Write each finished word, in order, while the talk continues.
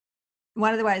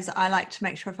one of the ways I like to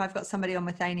make sure if I've got somebody on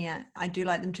Withania, I do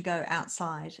like them to go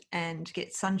outside and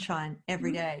get sunshine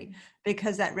every day,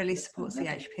 because that really supports the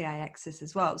HPA axis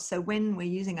as well. So when we're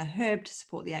using a herb to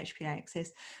support the HPA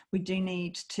axis, we do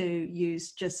need to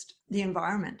use just the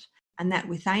environment. And that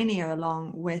Withania,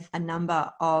 along with a number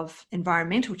of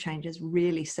environmental changes,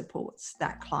 really supports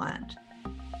that client.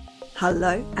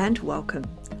 Hello and welcome.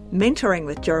 Mentoring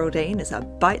with Geraldine is a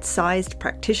bite-sized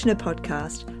practitioner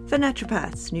podcast for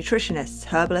naturopaths, nutritionists,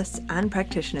 herbalists, and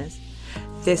practitioners.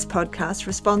 This podcast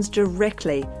responds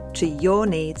directly to your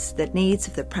needs, the needs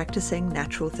of the practicing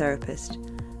natural therapist.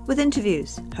 With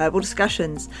interviews, herbal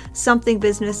discussions, something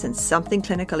business and something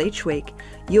clinical each week,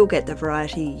 you'll get the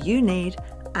variety you need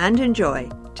and enjoy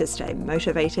to stay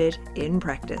motivated in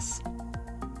practice.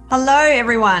 Hello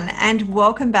everyone, and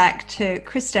welcome back to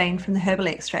Christine from the Herbal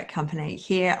Extract Company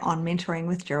here on Mentoring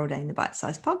with Geraldine, the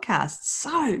Bite-Sized Podcast.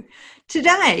 So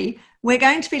today we're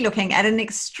going to be looking at an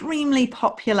extremely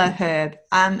popular herb.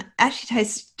 Actually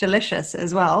tastes delicious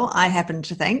as well, I happen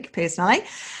to think personally,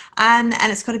 and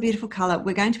it's got a beautiful colour.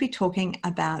 We're going to be talking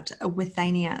about a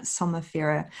Withania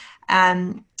somnifera,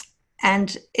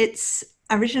 and it's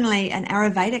originally an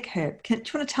Ayurvedic herb. Do you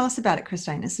want to tell us about it,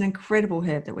 Christine? It's an incredible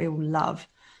herb that we all love.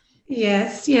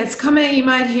 Yes. Common, you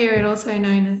might hear it also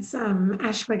known as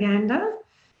ashwagandha,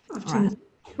 often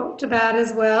talked about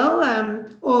as well,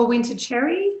 or winter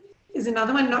cherry is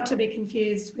another one, not to be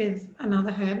confused with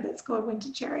another herb that's called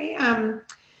winter cherry.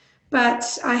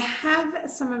 But I have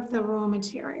some of the raw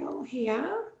material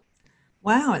here.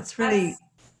 Wow, it's really...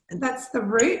 That's the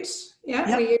root. Yeah,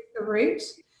 yep. We use the root.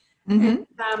 Mm-hmm.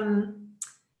 And,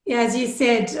 as you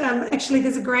said, actually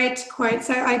there's a great quote.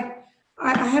 So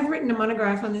I have written a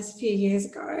monograph on this a few years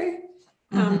ago.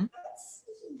 Mm-hmm.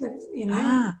 So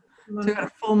we've got a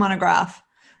full monograph.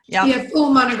 Yep. Yeah, full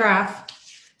monograph.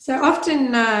 So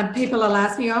often people will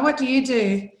ask me, what do you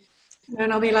do?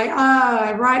 And I'll be like,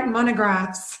 I write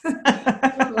monographs.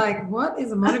 Like, what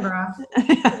is a monograph?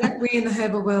 We in the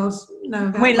herbal world know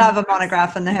about We love a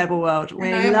monograph in the herbal world. But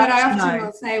I often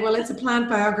will say, well, it's a plant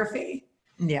biography.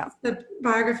 Yeah. It's the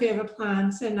biography of a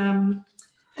plant.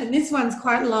 And this one's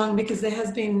quite long because there has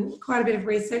been quite a bit of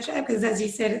research, because as you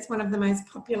said, it's one of the most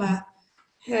popular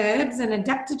herbs and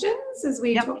adaptogens, as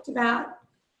we talked about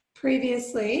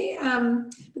previously.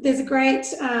 But there's a great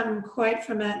quote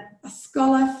from a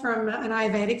scholar, from an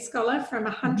Ayurvedic scholar from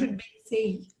 100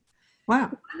 BC. Wow.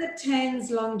 One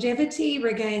obtains longevity,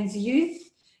 regains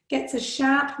youth, gets a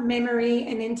sharp memory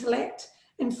and intellect,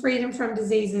 and freedom from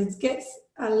diseases, gets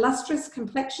a lustrous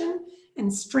complexion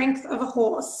and strength of a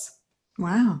horse.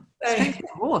 Wow. Strength of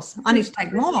a horse. I need to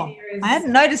take more. I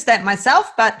hadn't noticed that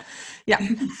myself, but yeah.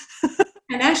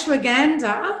 And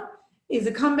ashwagandha is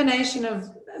a combination of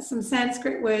some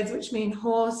Sanskrit words which mean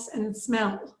horse and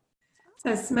smell.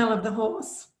 So smell of the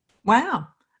horse. Wow.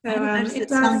 So it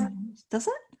does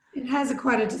it? It has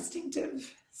quite a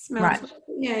distinctive smell. Right.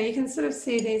 Yeah, you can sort of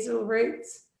see these little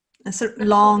roots. A sort of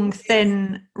long,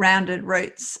 thin, rounded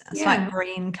roots. It's like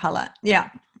green colour. Yeah.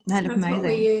 They look amazing. That's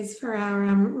what we use for our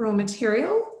raw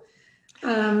material.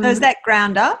 So is that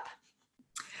ground up?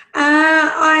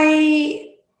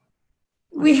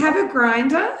 We have a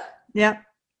grinder. Yep.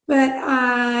 But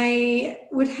I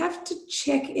would have to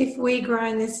check if we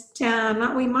grind this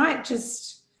down. We might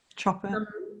just chop it.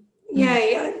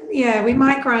 We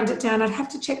might grind it down. I'd have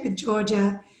to check with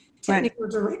Georgia, technical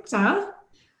director.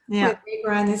 Yeah. Whether we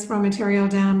grind this raw material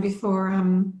down before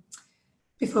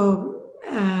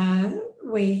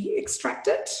we extract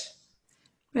it.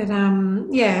 But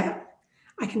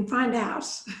I can find out.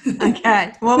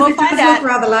 Okay. Well, we'll find out.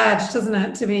 Rather large, doesn't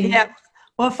it? To be. Yeah.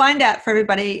 We'll find out for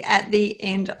everybody at the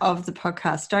end of the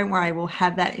podcast. Don't worry, we'll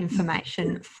have that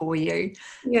information for you.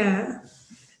 Yeah.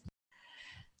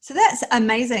 So that's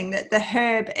amazing that the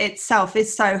herb itself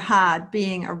is so hard,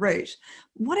 being a root.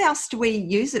 What else do we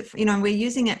use it for? We're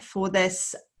using it for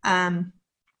this,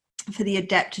 for the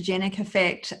adaptogenic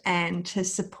effect and to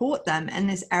support them in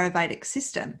this Ayurvedic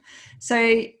system. So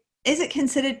is it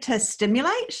considered to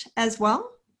stimulate as well?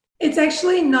 It's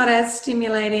actually not as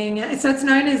stimulating. So it's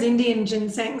known as Indian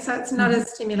ginseng. So it's not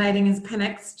as stimulating as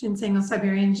Panax ginseng or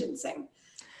Siberian ginseng.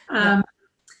 And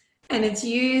it's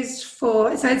used so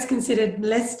it's considered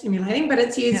less stimulating, but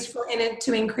it's used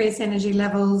to increase energy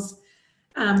levels,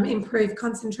 improve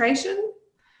concentration,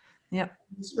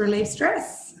 relieve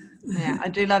stress. Yeah, I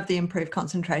do love the improved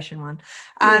concentration one.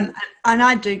 Yeah. And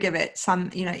I do give it some,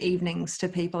 evenings to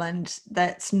people, and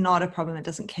that's not a problem. It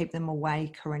doesn't keep them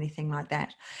awake or anything like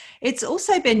that. It's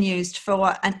also been used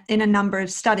in a number of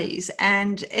studies.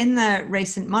 And in the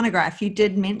recent monograph, you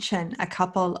did mention a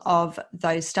couple of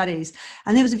those studies.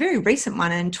 And there was a very recent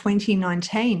one in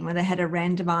 2019 where they had a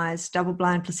randomized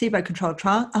double-blind placebo-controlled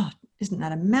trial. Oh, isn't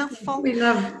that a mouthful? We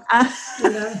love,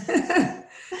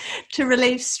 To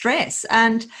relieve stress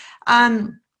and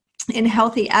in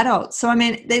healthy adults. So, I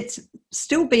mean, it's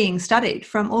still being studied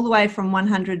from all the way from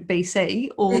 100 BC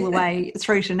all the way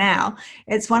through to now.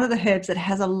 It's one of the herbs that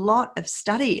has a lot of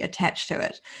study attached to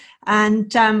it.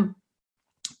 And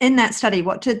in that study,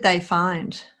 what did they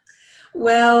find?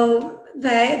 Well,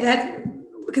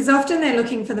 because often they're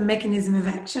looking for the mechanism of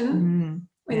action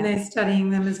when they're studying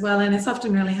them as well, and it's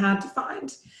often really hard to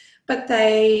find. But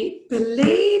they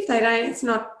believe it's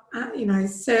not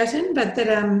certain, but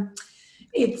that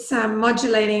it's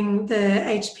modulating the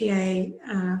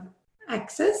HPA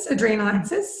axis, adrenal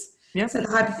axis. Yep. So the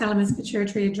hypothalamus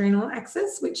pituitary adrenal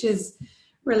axis, which is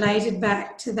related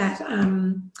back to that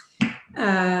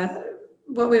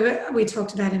what we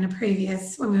talked about in a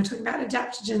previous, when we were talking about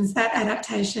adaptogens, that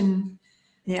adaptation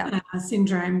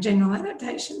syndrome, general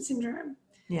adaptation syndrome.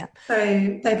 Yeah. So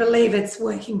they believe it's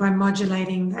working by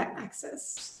modulating that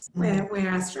axis where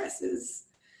our stress is.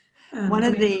 One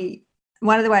of the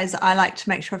ways I like to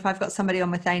make sure, if I've got somebody on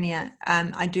Withania,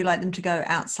 I do like them to go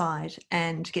outside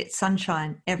and get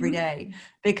sunshine every day,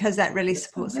 because that really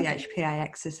supports the HPA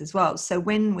axis as well. So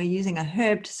when we're using a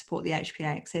herb to support the HPA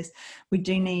axis, we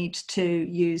do need to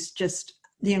use just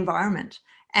the environment,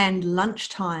 and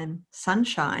lunchtime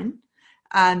sunshine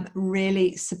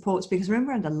really supports, because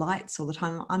remember, we're under lights all the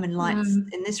time. I'm in lights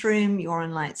in this room, you're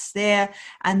in lights there,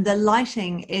 and the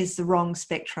lighting is the wrong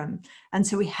spectrum. And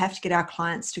so we have to get our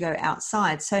clients to go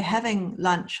outside. So having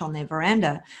lunch on their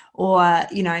veranda, or,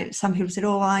 some people said,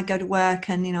 oh, I go to work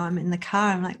and, I'm in the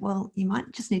car. I'm like, well, you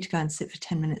might just need to go and sit for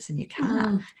 10 minutes in your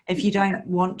car if you don't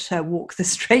want to walk the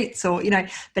streets, or,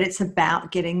 but it's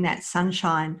about getting that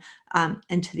sunshine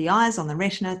into the eyes, on the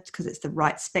retina, because it's the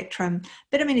right spectrum.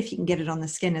 But I mean, if you can get it on the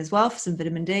skin as well for some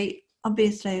vitamin D,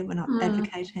 obviously we're not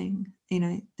advocating,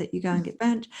 that you go and get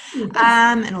burnt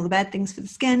and all the bad things for the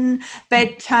skin,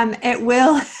 but it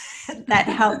will, that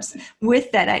helps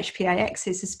with that HPA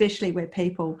axis, especially where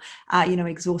people are,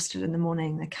 exhausted in the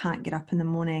morning, they can't get up in the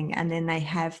morning, and then they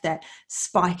have that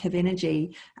spike of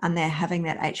energy, and they're having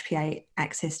that HPA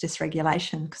axis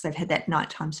dysregulation because they've had that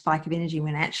nighttime spike of energy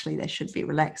when actually they should be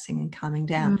relaxing and calming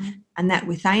down. And that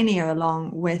Withania,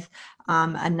 along with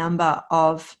a number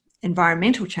of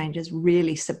environmental changes,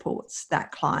 really supports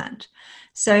that client.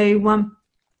 So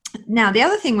now the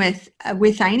other thing with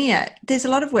Withania, there's a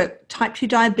lot of work, type 2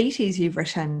 diabetes you've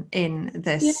written in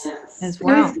this as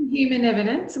well. There is some human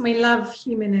evidence, and we love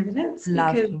human evidence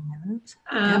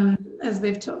as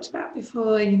we've talked about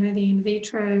before, the in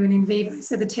vitro and in vivo,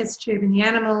 so the test tube in the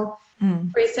animal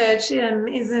research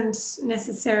isn't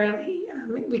necessarily,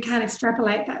 we can't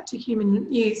extrapolate that to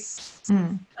human use.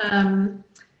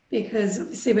 Because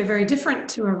obviously we're very different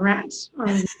to a rat or a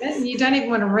rabbit, and you don't even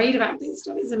want to read about these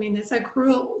studies. I mean, they're so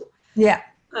cruel.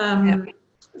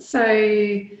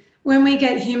 So when we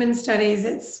get human studies,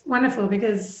 it's wonderful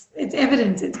because it's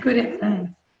evidence, it's good evidence.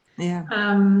 There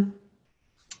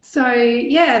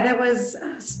was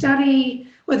a study,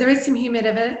 there is some human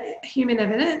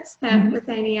evidence that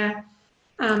Withania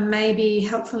may be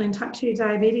helpful in type 2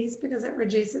 diabetes because it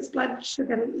reduces blood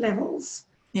sugar levels.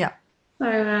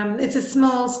 So it's a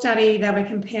small study that we're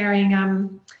comparing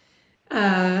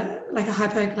like a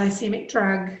hypoglycemic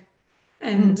drug,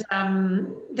 and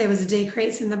there was a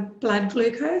decrease in the blood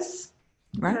glucose,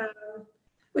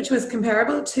 which was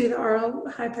comparable to the oral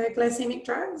hypoglycemic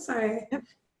drug. So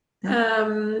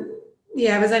it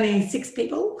was only 6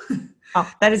 people.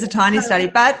 Oh, that is a tiny study,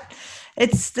 but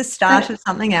it's the start of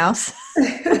something else.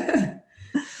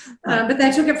 But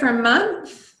they took it for a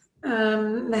month.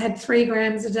 They had 3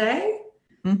 grams a day.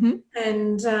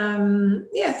 And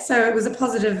so it was a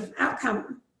positive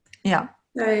outcome.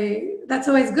 So that's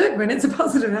always good when it's a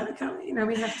positive outcome.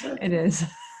 We have to. It is.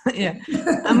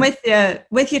 And with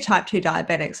your type 2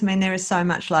 diabetics, I mean, there is so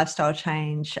much lifestyle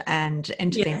change and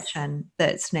intervention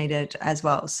that's needed as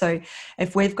well. So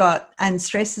if we've got, and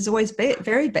stress is always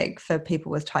very big for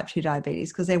people with type 2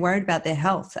 diabetes, because they're worried about their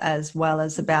health as well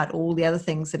as about all the other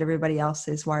things that everybody else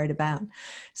is worried about.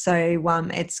 So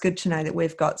it's good to know that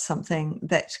we've got something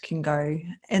that can go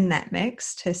in that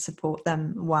mix to support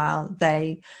them while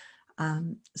they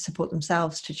support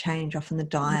themselves to change often the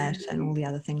diet and all the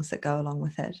other things that go along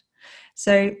with it.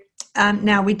 So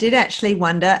Now, we did actually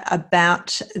wonder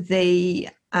about the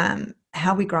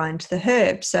how we grind the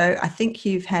herb. So I think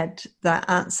you've had the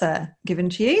answer given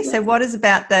to you. So what is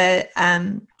about the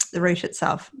root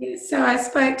itself? Yes, so I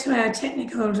spoke to our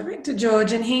technical director,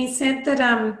 George, and he said that,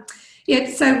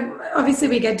 so obviously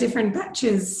we get different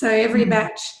batches. So every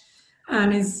batch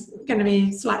is going to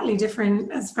be slightly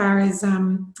different as far as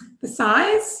the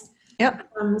size. Yep.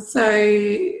 So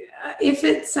if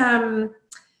it's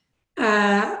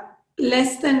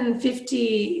less than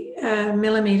 50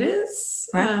 millimeters,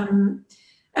 right.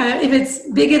 If it's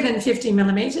bigger than 50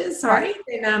 millimeters,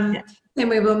 then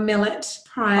we will mill it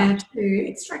prior to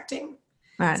extracting.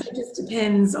 Right. So it just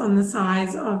depends on the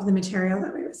size of the material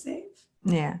that we receive.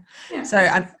 Yeah. So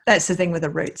that's the thing with a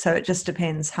root. So it just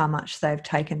depends how much they've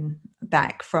taken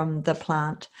back from the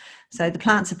plant. So the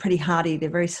plants are pretty hardy. They're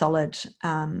very solid,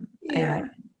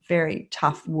 very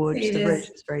tough wood. The root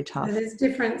is very tough. There's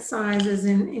different sizes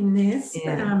in this.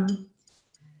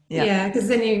 Yeah. Because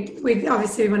then we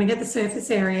obviously want to get the surface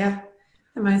area,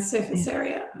 the most surface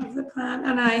area of the plant.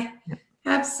 And I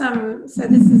have some, so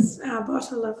this is our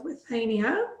bottle of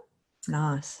Withania.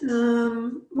 Nice.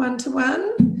 1:1.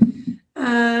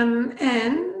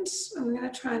 And I'm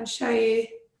going to try and show you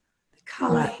the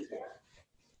colour here.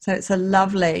 So it's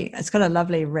got a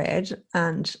lovely red,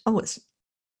 and it's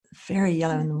very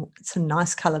yellow, and it's a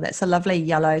nice colour. That's a lovely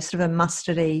yellow, sort of a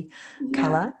mustardy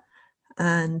colour.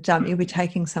 And you'll be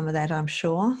taking some of that, I'm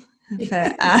sure.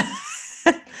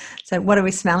 So what are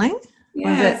we smelling?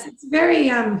 Yes, it's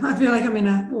very, I feel like I'm in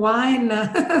a wine,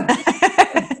 out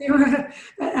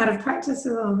of practice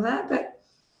with all that, but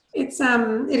it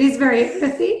is very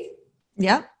earthy.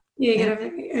 Yeah. You get a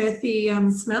very earthy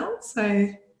smell. So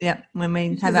when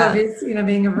we have obvious,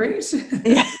 being a root.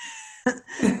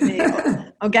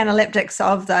 The organoleptics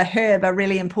of the herb are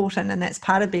really important, and that's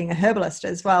part of being a herbalist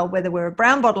as well, whether we're a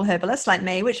brown bottle herbalist like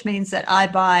me, which means that I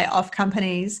buy off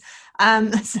companies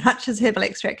such as Herbal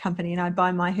Extract Company, and I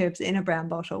buy my herbs in a brown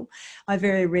bottle. I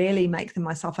very rarely make them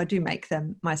myself. I do make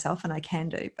them myself, and I can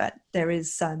do, but there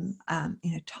is some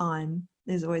time.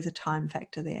 There's always a time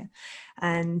factor there.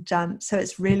 And so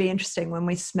it's really interesting when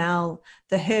we smell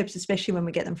the herbs, especially when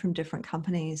we get them from different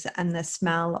companies, and the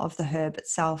smell of the herb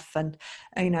itself, and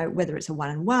whether it's a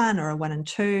 1-in-1 or a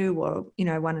 1-in-2 or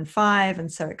 1-in-5,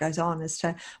 and so it goes on, as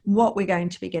to what we're going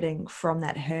to be getting from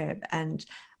that herb, and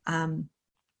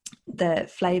the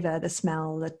flavor, the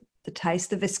smell, the taste,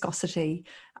 the viscosity,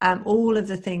 all of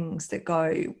the things that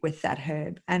go with that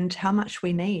herb, and how much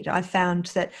we need. I found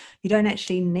that you don't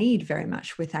actually need very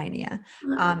much Withania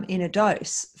in a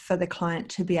dose for the client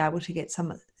to be able to get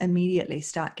immediately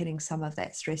start getting some of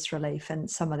that stress relief and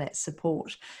some of that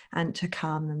support, and to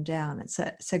calm them down. It's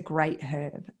a great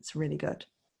herb. It's really good.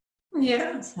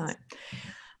 Yeah. So,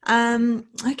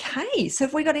 okay. So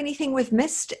have we got anything we've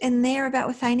missed in there about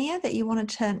Withania that you wanted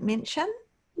to mention?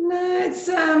 No, it's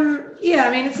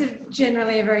it's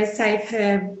generally a very safe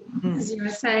herb, as you were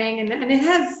saying, and it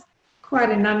has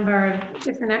quite a number of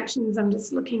different actions. I'm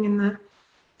just looking in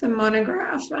the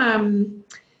monograph.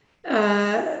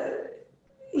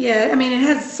 It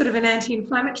has sort of an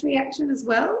anti-inflammatory action as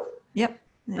well. Yep.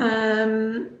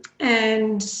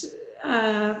 And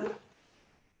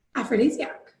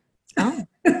aphrodisiac. Oh,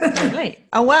 lovely.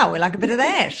 Oh, wow. We like a bit of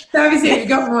that. So obviously you've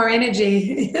got more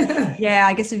energy. Yeah,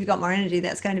 I guess if you've got more energy,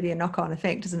 that's going to be a knock-on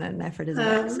effect, isn't it, an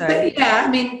aphrodisiac?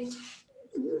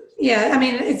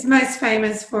 It's most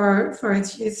famous for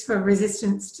its use for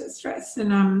resistance to stress,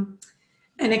 and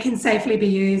it can safely be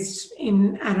used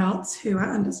in adults who are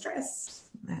under stress.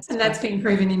 That's been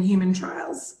proven in human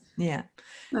trials. Yeah.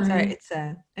 So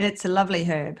it's a lovely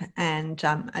herb, and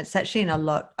it's actually in a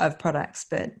lot of products,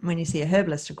 but when you see a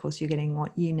herbalist, of course, you're getting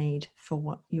what you need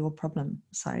for your problem.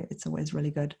 So it's always really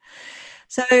good.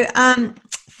 So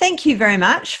thank you very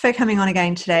much for coming on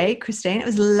again today, Christine. It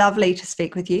was lovely to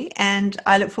speak with you, and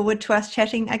I look forward to us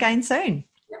chatting again soon.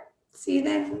 See you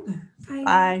then. Bye.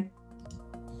 Bye.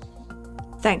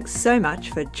 Thanks so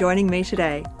much for joining me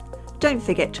today. Don't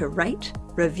forget to rate,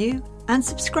 review, and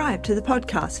subscribe to the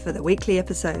podcast for the weekly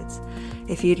episodes.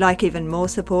 If you'd like even more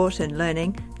support and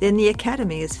learning, then the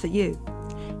Academy is for you.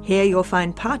 Here you'll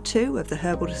find part 2 of the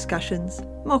herbal discussions,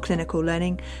 more clinical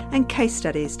learning, and case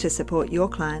studies to support your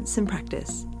clients in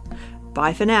practice.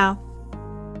 Bye for now.